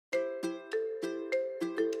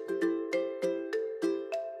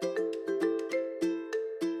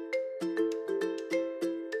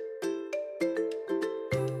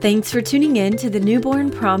Thanks for tuning in to the Newborn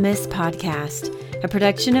Promise podcast, a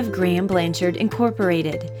production of Graham Blanchard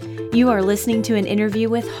Incorporated. You are listening to an interview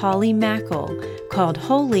with Holly Mackle called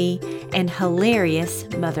Holy and Hilarious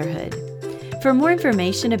Motherhood. For more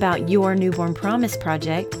information about your Newborn Promise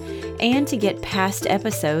project and to get past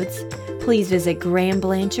episodes, please visit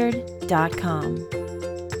grahamblanchard.com.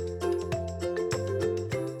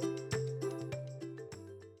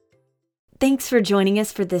 Thanks for joining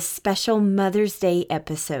us for this special Mother's Day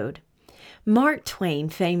episode. Mark Twain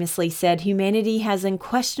famously said humanity has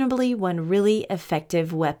unquestionably one really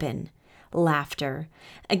effective weapon: laughter.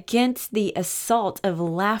 Against the assault of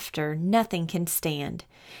laughter, nothing can stand.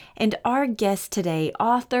 And our guest today,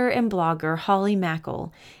 author and blogger Holly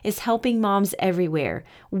Mackle, is helping moms everywhere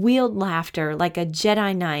wield laughter like a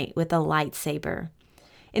Jedi Knight with a lightsaber.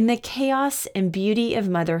 In the chaos and beauty of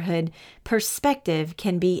motherhood, perspective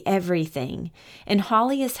can be everything, and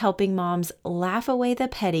Holly is helping moms laugh away the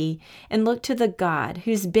petty and look to the God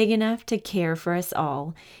who's big enough to care for us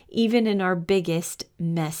all, even in our biggest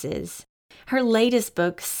messes. Her latest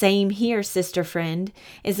book, Same Here, Sister Friend,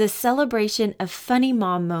 is a celebration of funny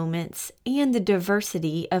mom moments and the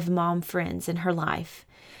diversity of mom friends in her life.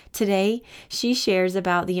 Today, she shares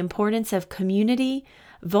about the importance of community,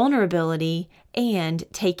 vulnerability, and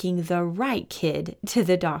taking the right kid to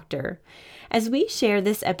the doctor. As we share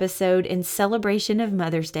this episode in celebration of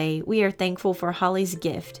Mother's Day, we are thankful for Holly's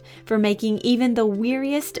gift for making even the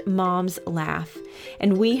weariest moms laugh.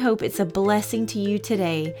 And we hope it's a blessing to you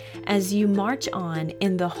today as you march on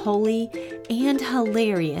in the holy and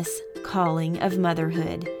hilarious calling of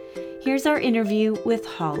motherhood. Here's our interview with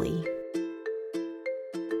Holly.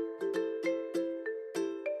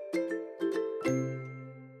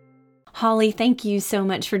 Holly, thank you so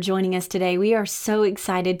much for joining us today. We are so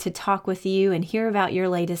excited to talk with you and hear about your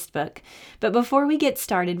latest book. But before we get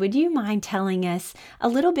started, would you mind telling us a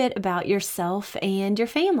little bit about yourself and your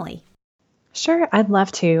family? Sure, I'd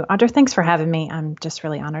love to. Audra, thanks for having me. I'm just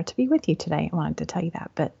really honored to be with you today. I wanted to tell you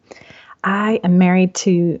that. But I am married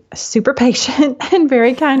to a super patient and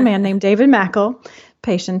very kind man named David Mackle.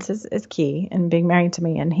 Patience is key in being married to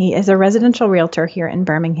me. And he is a residential realtor here in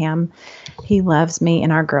Birmingham. He loves me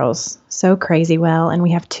and our girls so crazy well. And we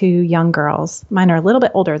have 2 young girls. Mine are a little bit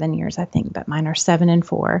older than yours, I think, but mine are 7 and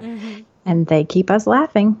 4. Mm-hmm. And they keep us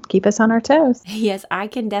laughing, keep us on our toes. Yes, I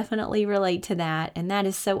can definitely relate to that. And that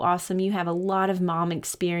is so awesome. You have a lot of mom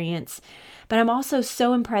experience. But I'm also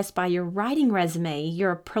so impressed by your writing resume.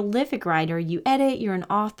 You're a prolific writer. You edit, you're an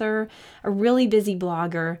author, a really busy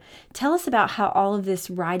blogger. Tell us about how all of this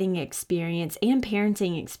writing experience and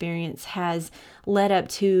parenting experience has led up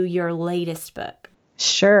to your latest book.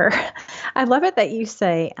 Sure. I love it that you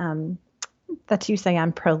say I'm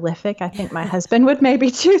prolific. I think my husband would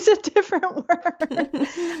maybe choose a different word. I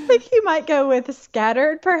think he might go with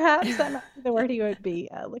scattered, perhaps. That might be the word he would be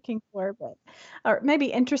looking for, or maybe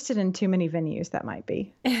interested in too many venues. That might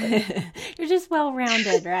be. You're just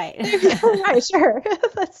well-rounded, right? Right, sure.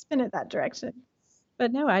 Let's spin it that direction.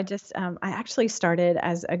 But no, I actually started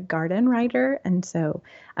as a garden writer. And so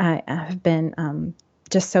I have been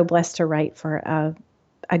just so blessed to write for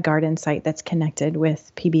a garden site that's connected with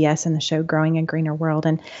PBS and the show Growing a Greener World.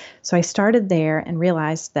 And so I started there and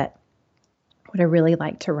realized that what I really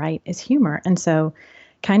like to write is humor. And so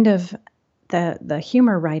kind of the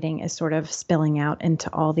humor writing is sort of spilling out into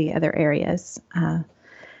all the other areas. And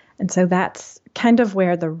so that's kind of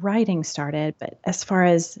where the writing started. But as far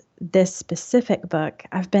as this specific book,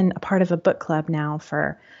 I've been a part of a book club now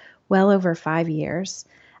for well over 5 years.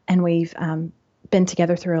 And we've been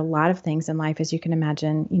together through a lot of things in life, as you can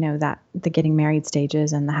imagine, that the getting married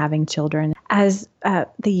stages and the having children. As the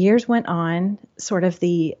years went on, sort of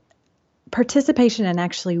the participation in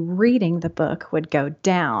actually reading the book would go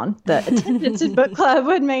down. The attendance in book club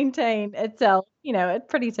would maintain itself, it's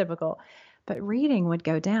pretty typical. But reading would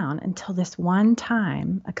go down until this one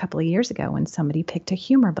time a couple of years ago when somebody picked a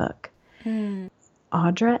humor book.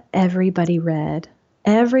 Audra, everybody read.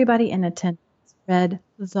 Everybody in attendance read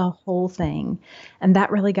the whole thing. And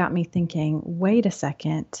that really got me thinking, wait a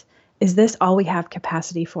second, is this all we have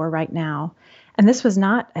capacity for right now? And this was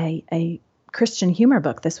not a Christian humor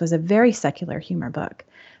book. This was a very secular humor book.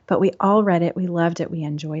 But we all read it. We loved it. We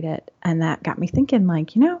enjoyed it. And that got me thinking,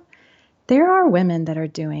 there are women that are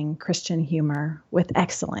doing Christian humor with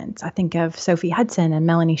excellence. I think of Sophie Hudson and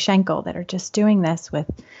Melanie Schenkel that are just doing this with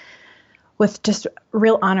just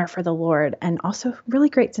real honor for the Lord and also really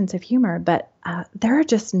great sense of humor. But there are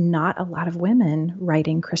just not a lot of women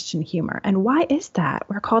writing Christian humor. And why is that?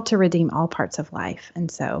 We're called to redeem all parts of life. And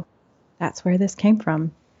so that's where this came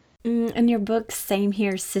from. And your book, Same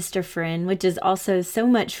Here, Sister Friend, which is also so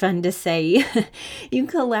much fun to say. You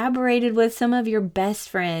collaborated with some of your best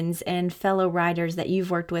friends and fellow writers that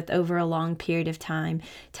you've worked with over a long period of time.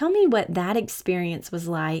 Tell me what that experience was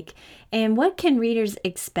like, and what can readers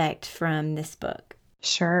expect from this book?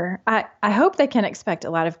 Sure. I hope they can expect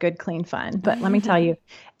a lot of good, clean fun. But let me tell you,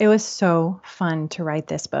 it was so fun to write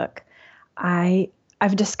this book. I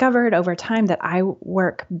I've discovered over time that I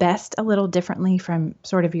work best a little differently from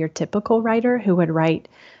sort of your typical writer who would write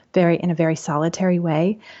very in a very solitary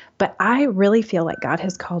way. But I really feel like God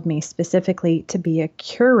has called me specifically to be a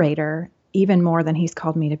curator even more than he's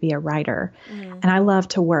called me to be a writer. And I love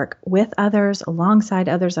to work with others, alongside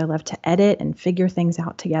others. I love to edit and figure things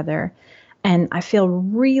out together. And I feel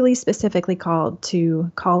really specifically called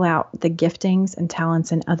to call out the giftings and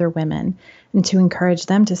talents in other women and to encourage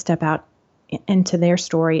them to step out into their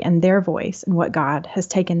story and their voice and what God has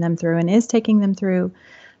taken them through and is taking them through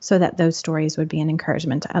so that those stories would be an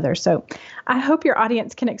encouragement to others. So I hope your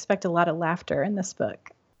audience can expect a lot of laughter in this book.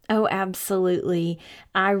 Oh, absolutely.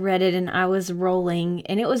 I read it and I was rolling,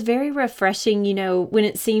 and it was very refreshing, when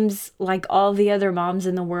it seems like all the other moms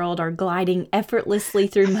in the world are gliding effortlessly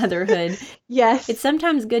through motherhood. It's Yes.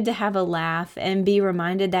 sometimes good to have a laugh and be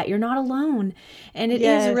reminded that you're not alone. And it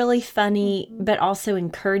is really Yes. funny, Mhm. but also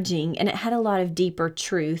encouraging, and it had a lot of deeper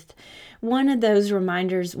truth. One of those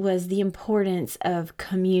reminders was the importance of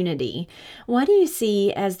community. What do you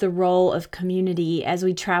see as the role of community as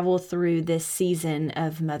we travel through this season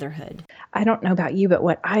of motherhood? I don't know about you, but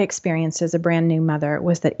what I experienced as a brand new mother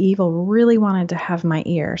was that evil really wanted to have my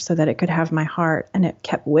ear so that it could have my heart. And it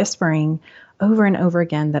kept whispering over and over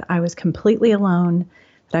again that I was completely alone,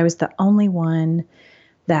 that I was the only one,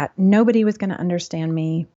 that nobody was going to understand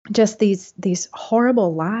me. Just these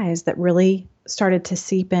horrible lies that really started to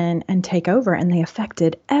seep in and take over, and they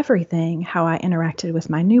affected everything: how I interacted with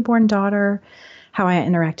my newborn daughter, how I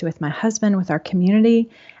interacted with my husband, with our community.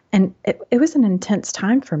 And it was an intense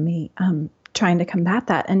time for me, trying to combat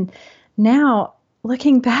that. And now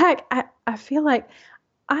looking back, I feel like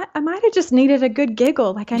I might have just needed a good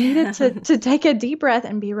giggle. Like I needed to take a deep breath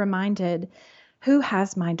and be reminded, who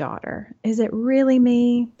has my daughter? Is it really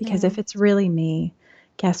me? Because Yeah. if it's really me,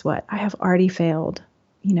 guess what? I have already failed.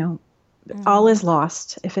 You know, all Mm. is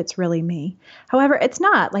lost if it's really me. However, it's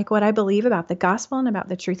not. Like what I believe about the gospel and about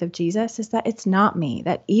the truth of Jesus is that it's not me,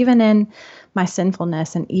 that even in my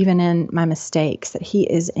sinfulness and even in my mistakes, that he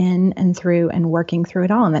is in and through and working through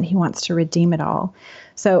it all, and that he wants to redeem it all.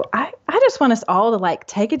 So I just want us all to like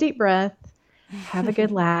take a deep breath, have a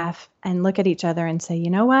good laugh, and look at each other and say,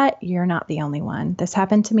 you know what? You're not the only one. This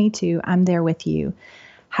happened to me too. I'm there with you.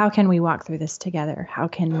 How can we walk through this together? How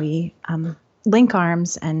can we link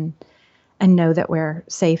arms and know that we're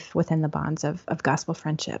safe within the bonds of gospel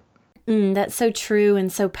friendship? That's so true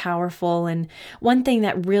and so powerful. And one thing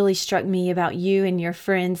that really struck me about you and your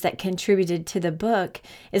friends that contributed to the book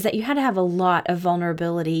is that you had to have a lot of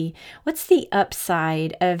vulnerability. What's the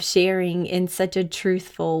upside of sharing in such a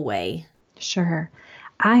truthful way? Sure.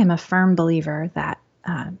 I am a firm believer that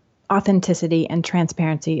authenticity and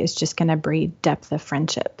transparency is just going to breed depth of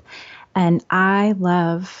friendship. And I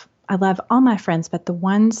love all my friends, but the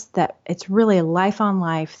ones that it's really life on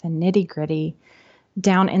life, the nitty gritty,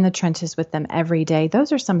 down in the trenches with them every day.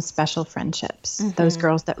 Those are some special friendships, those Hmm.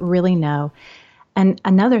 girls that really know. And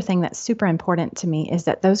another thing that's super important to me is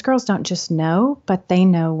that those girls don't just know, but they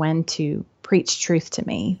know when to preach truth to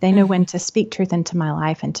me. They know when to speak truth into my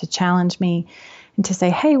life and to challenge me and to say,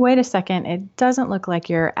 hey, wait a second, it doesn't look like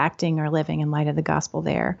you're acting or living in light of the gospel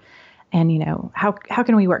there. And, how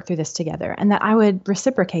can we work through this together? And that I would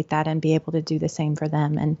reciprocate that and be able to do the same for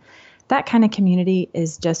them. And that kind of community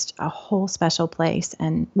is just a whole special place,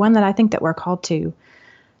 and one that I think that we're called to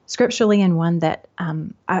scripturally, and one that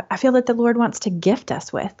I feel that the Lord wants to gift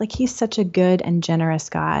us with. Like he's such a good and generous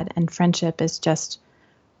God, and friendship is just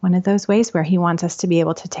one of those ways where he wants us to be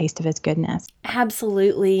able to taste of his goodness.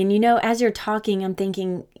 Absolutely. And as you're talking, I'm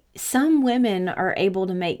thinking some women are able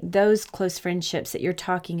to make those close friendships that you're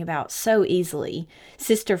talking about so easily,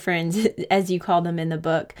 sister friends, as you call them in the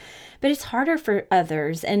book. But it's harder for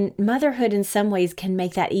others. And motherhood, in some ways, can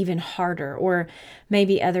make that even harder, or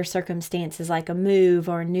maybe other circumstances like a move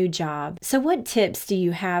or a new job. So, what tips do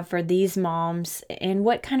you have for these moms, and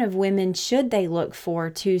what kind of women should they look for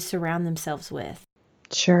to surround themselves with?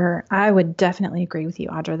 Sure, I would definitely agree with you,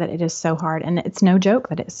 Audra, that it is so hard, and it's no joke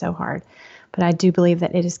that it's so hard. But I do believe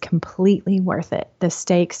that it is completely worth it. The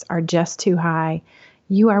stakes are just too high.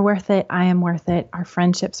 You are worth it. I am worth it. Our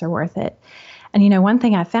friendships are worth it. And, one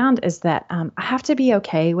thing I found is that I have to be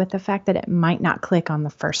okay with the fact that it might not click on the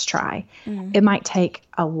first try. It might take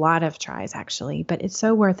a lot of tries, actually, but it's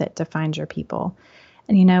so worth it to find your people.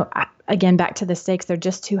 And, again, back to the stakes, they're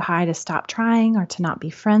just too high to stop trying or to not be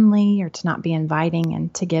friendly or to not be inviting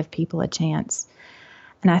and to give people a chance.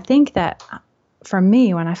 And I think that for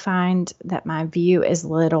me, when I find that my view is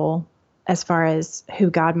little as far as who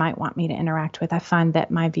God might want me to interact with, I find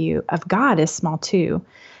that my view of God is small too.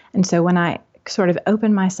 And so when I sort of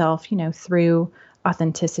open myself, through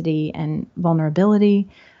authenticity and vulnerability,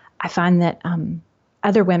 I find that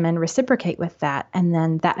other women reciprocate with that. And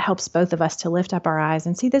then that helps both of us to lift up our eyes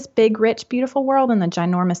and see this big, rich, beautiful world and the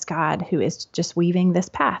ginormous God who is just weaving this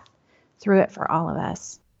path through it for all of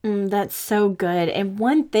us. That's so good. And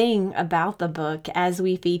one thing about the book, as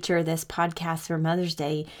we feature this podcast for Mother's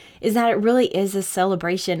Day, is that it really is a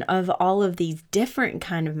celebration of all of these different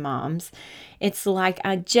kind of moms. It's like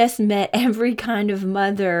I just met every kind of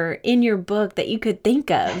mother in your book that you could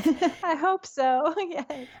think of. I hope so.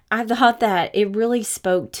 Yes. I thought that it really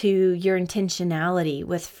spoke to your intentionality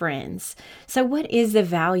with friends. So what is the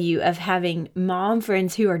value of having mom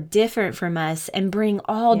friends who are different from us and bring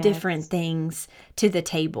all different things to the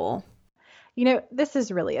table? This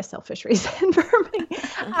is really a selfish reason for me.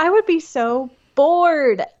 I would be so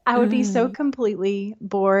bored. I would be so completely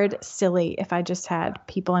bored, silly if I just had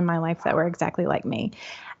people in my life that were exactly like me.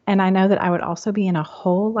 And I know that I would also be in a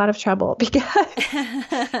whole lot of trouble because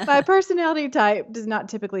my personality type does not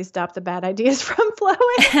typically stop the bad ideas from flowing.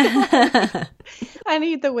 I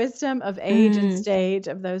need the wisdom of age and stage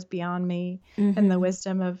of those beyond me and the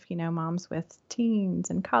wisdom of, moms with teens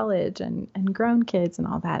and college and grown kids and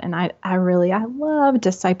all that. And I love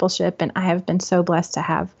discipleship, and I have been so blessed to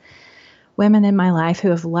have women in my life who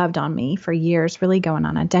have loved on me for years, really going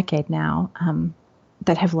on a decade now,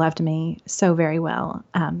 that have loved me so very well.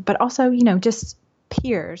 But also, just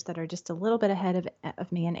peers that are just a little bit ahead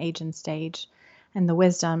of me in age and stage, and the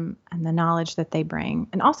wisdom and the knowledge that they bring.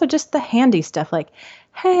 And also just the handy stuff like,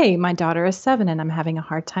 hey, my daughter is 7 and I'm having a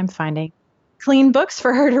hard time finding clean books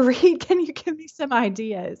for her to read. Can you give me some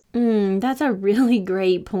ideas? That's a really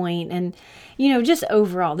great point. And, just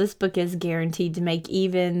overall, this book is guaranteed to make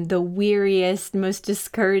even the weariest, most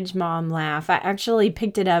discouraged mom laugh. I actually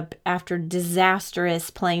picked it up after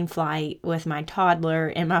disastrous plane flight with my toddler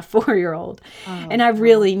and my 4-year-old. And I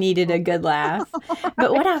really needed a good laugh.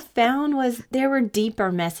 But what I found was there were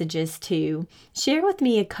deeper messages too. Share with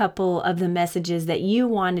me a couple of the messages that you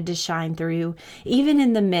wanted to shine through, even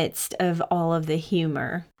in the midst of all of the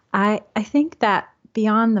humor. I think that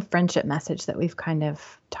beyond the friendship message that we've kind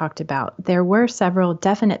of talked about, there were several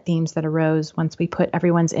definite themes that arose once we put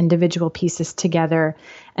everyone's individual pieces together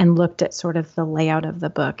and looked at sort of the layout of the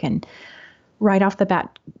book. And right off the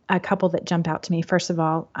bat, a couple that jump out to me. First of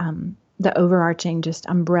all, the overarching just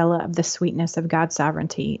umbrella of the sweetness of God's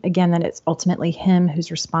sovereignty. Again, that it's ultimately Him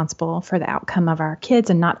who's responsible for the outcome of our kids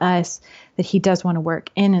and not us, that He does want to work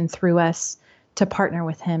in and through us to partner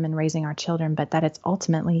with Him in raising our children, but that it's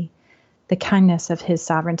ultimately the kindness of His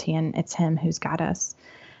sovereignty and it's Him who's got us.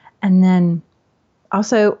 And then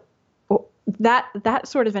also that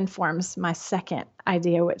sort of informs my second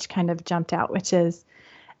idea, which kind of jumped out, which is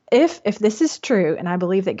if this is true, and I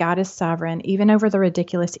believe that God is sovereign, even over the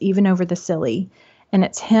ridiculous, even over the silly, and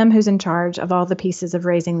it's Him who's in charge of all the pieces of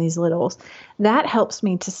raising these littles, that helps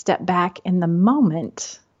me to step back in the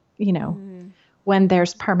moment, when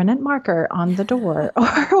there's permanent marker on the door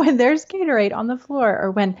or when there's Gatorade on the floor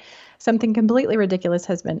or when something completely ridiculous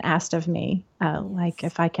has been asked of me, like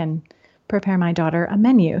if I can prepare my daughter a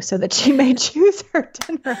menu so that she may choose her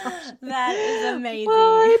dinner option. That is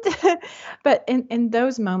amazing. But in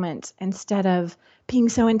those moments, instead of being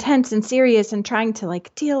so intense and serious and trying to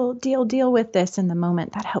like deal with this in the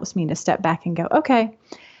moment, that helps me to step back and go, okay,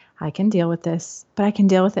 I can deal with this, but I can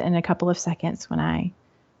deal with it in a couple of seconds when I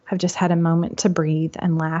have just had a moment to breathe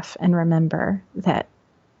and laugh and remember that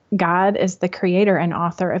God is the creator and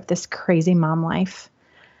author of this crazy mom life.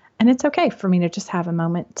 And it's okay for me to just have a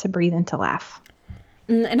moment to breathe and to laugh.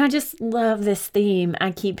 And I just love this theme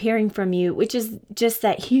I keep hearing from you, which is just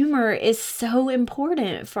that humor is so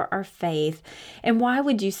important for our faith. And why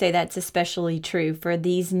would you say that's especially true for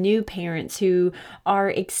these new parents who are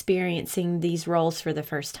experiencing these roles for the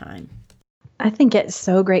first time? I think it's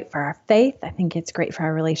so great for our faith. I think it's great for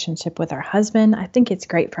our relationship with our husband. I think it's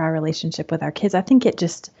great for our relationship with our kids. I think it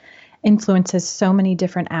just influences so many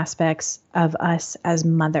different aspects of us as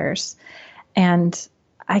mothers. And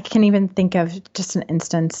I can even think of just an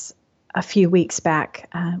instance a few weeks back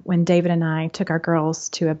when David and I took our girls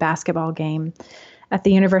to a basketball game at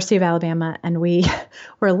the University of Alabama, and we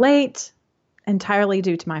were late entirely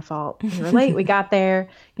due to my fault. We were late. We got there.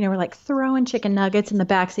 We're like throwing chicken nuggets in the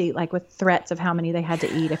backseat, like with threats of how many they had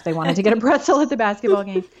to eat if they wanted to get a pretzel at the basketball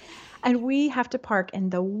game. And we have to park in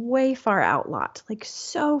the way far out lot, like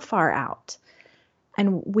so far out.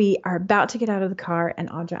 And we are about to get out of the car. And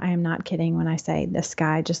Audra, I am not kidding when I say the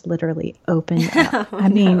sky just literally opened up. Oh, I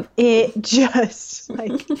mean, it just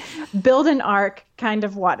like build an ark kind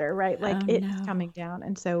of water, right? Like it's coming down.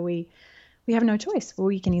 And so we have no choice.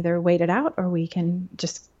 We can either wait it out or we can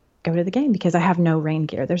just go to the game, because I have no rain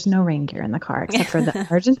gear. There's no rain gear in the car except for the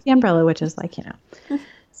emergency umbrella, which is like,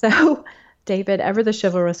 So David, ever the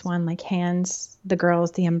chivalrous one, like hands the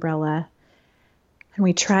girls the umbrella. And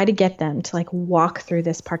we try to get them to like walk through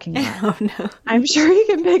this parking lot. Oh, no. I'm sure you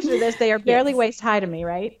can picture this. They are barely waist high to me,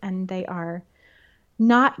 right? And they are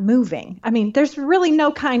not moving. I mean, there's really no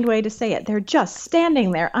kind way to say it. They're just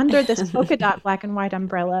standing there under this polka dot black and white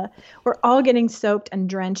umbrella. We're all getting soaked and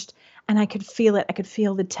drenched. And I could feel it. I could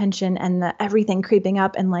feel the tension and the everything creeping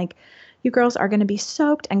up. And like, you girls are going to be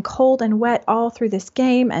soaked and cold and wet all through this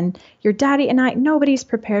game. And your daddy and I, nobody's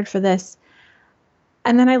prepared for this.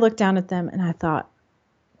 And then I looked down at them and I thought,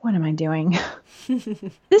 what am I doing?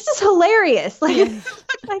 This is hilarious.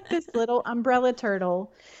 Like this little umbrella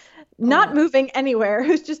turtle, not moving anywhere,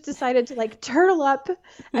 who's just decided to like turtle up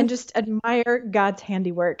and just admire God's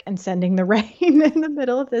handiwork and sending the rain in the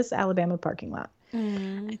middle of this Alabama parking lot.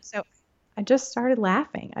 And so I just started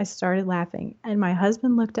laughing. And my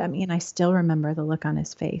husband looked at me, and I still remember the look on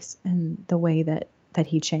his face and the way that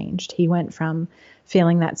he changed. He went from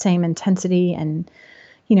feeling that same intensity and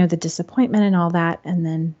the disappointment and all that. And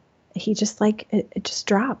then he just like, it just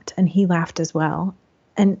dropped, and he laughed as well.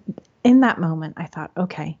 And in that moment, I thought,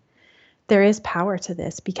 okay, there is power to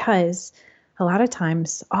this, because a lot of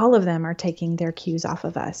times all of them are taking their cues off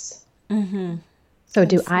of us. Mm-hmm. So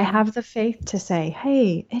do I have the faith to say,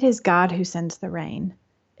 hey, it is God who sends the rain.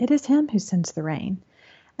 It is him who sends the rain.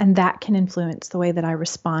 And that can influence the way that I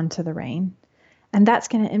respond to the rain. And that's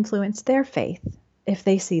going to influence their faith if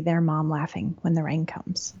they see their mom laughing when the rain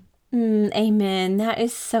comes. Amen. That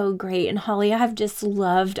is so great. And Holly, I've just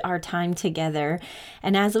loved our time together.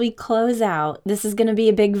 And as we close out, this is going to be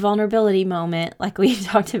a big vulnerability moment, like we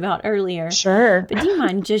talked about earlier. Sure. But do you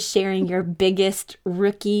mind just sharing your biggest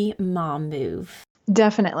rookie mom move?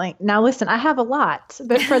 Definitely. Now, listen, I have a lot,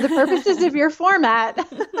 but for the purposes of your format,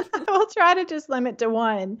 I will try to just limit to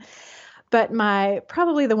one. But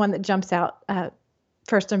probably the one that jumps out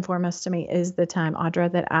first and foremost to me is the time,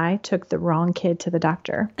 Audra, that I took the wrong kid to the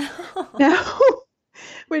doctor. Now,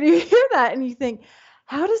 when you hear that and you think,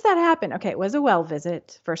 how does that happen? Okay, it was a well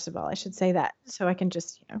visit, first of all. I should say that so I can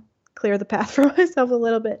just, clear the path for myself a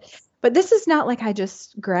little bit. But this is not like I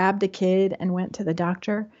just grabbed a kid and went to the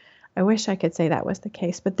doctor. I wish I could say that was the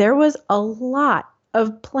case, but there was a lot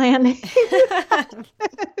of planning, which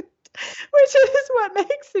is what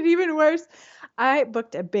makes it even worse. I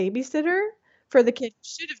booked a babysitter for the kid who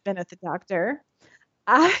should have been at the doctor.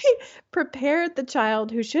 I prepared the child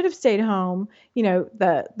who should have stayed home,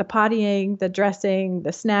 the pottying, the dressing, the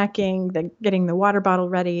snacking, the getting the water bottle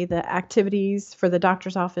ready, the activities for the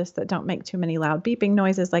doctor's office that don't make too many loud beeping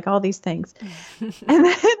noises, like all these things. And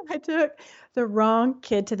then I took the wrong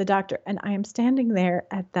kid to the doctor, and I am standing there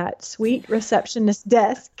at that sweet receptionist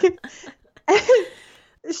desk.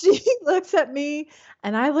 And she looks at me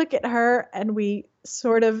and I look at her, and we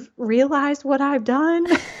sort of realize what I've done.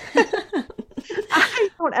 I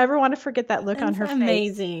don't ever want to forget that look on her face.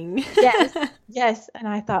 Amazing. Yes. And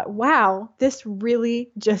I thought, wow, this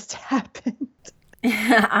really just happened.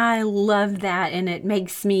 I love that. And it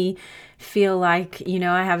makes me feel like,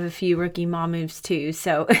 I have a few rookie mom moves too.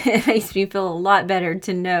 So it makes me feel a lot better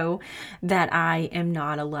to know that I am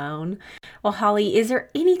not alone. Well, Holly, is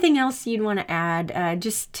there anything else you'd want to add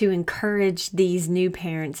just to encourage these new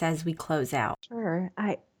parents as we close out? Sure.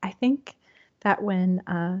 I think that when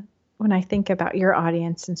I think about your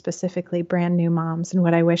audience and specifically brand new moms and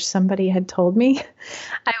what I wish somebody had told me,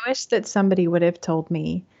 I wish that somebody would have told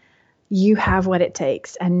me, you have what it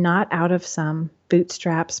takes, and not out of some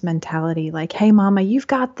bootstraps mentality like, hey, mama, you've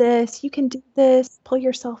got this, you can do this, pull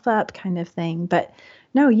yourself up kind of thing. But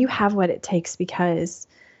no, you have what it takes because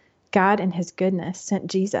God in his goodness sent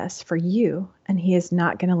Jesus for you, and he is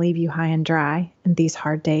not going to leave you high and dry in these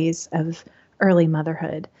hard days of early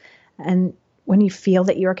motherhood. And when you feel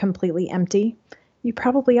that you're completely empty, you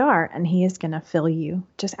probably are, and he is going to fill you.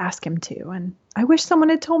 Just ask him to. And I wish someone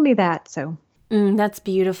had told me that. So that's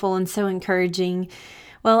beautiful and so encouraging.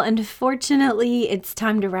 Well, unfortunately, it's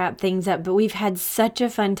time to wrap things up, but we've had such a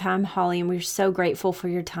fun time, Holly, and we're so grateful for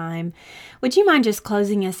your time. Would you mind just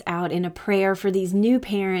closing us out in a prayer for these new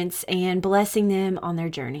parents and blessing them on their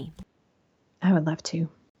journey? I would love to.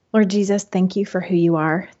 Lord Jesus, thank you for who you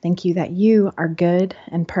are. Thank you that you are good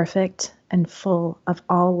and perfect and full of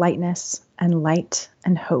all lightness and light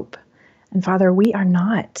and hope. And Father, we are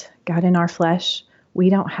not, God, in our flesh. We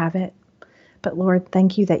don't have it. But Lord,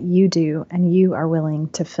 thank you that you do, and you are willing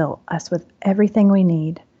to fill us with everything we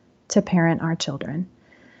need to parent our children.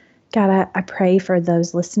 God, I pray for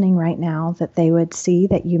those listening right now that they would see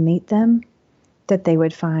that you meet them, that they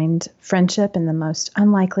would find friendship in the most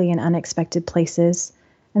unlikely and unexpected places,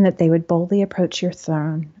 and that they would boldly approach your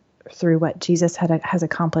throne through what Jesus has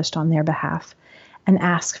accomplished on their behalf and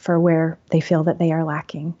ask for where they feel that they are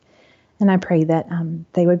lacking. And I pray that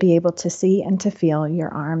they would be able to see and to feel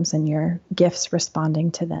your arms and your gifts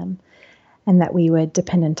responding to them, and that we would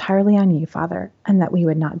depend entirely on you, Father, and that we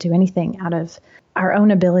would not do anything out of our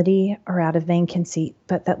own ability or out of vain conceit,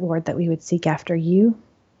 but that, Lord, that we would seek after you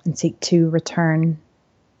and seek to return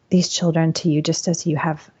these children to you just as you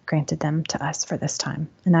have granted them to us for this time.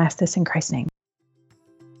 And I ask this in Christ's name.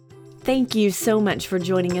 Thank you so much for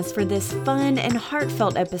joining us for this fun and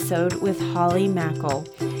heartfelt episode with Holly Mackle.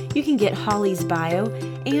 You can get Holly's bio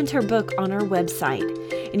and her book on our website.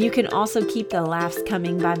 And you can also keep the laughs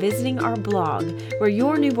coming by visiting our blog, where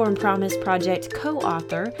Your Newborn Promise Project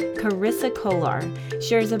co-author Carissa Kolar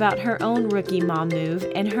shares about her own rookie mom move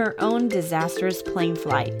and her own disastrous plane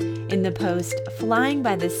flight in the post Flying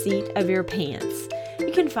by the Seat of Your Pants.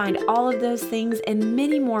 You can find all of those things and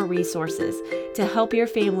many more resources to help your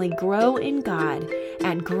family grow in God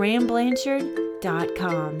at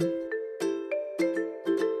GrahamBlanchard.com.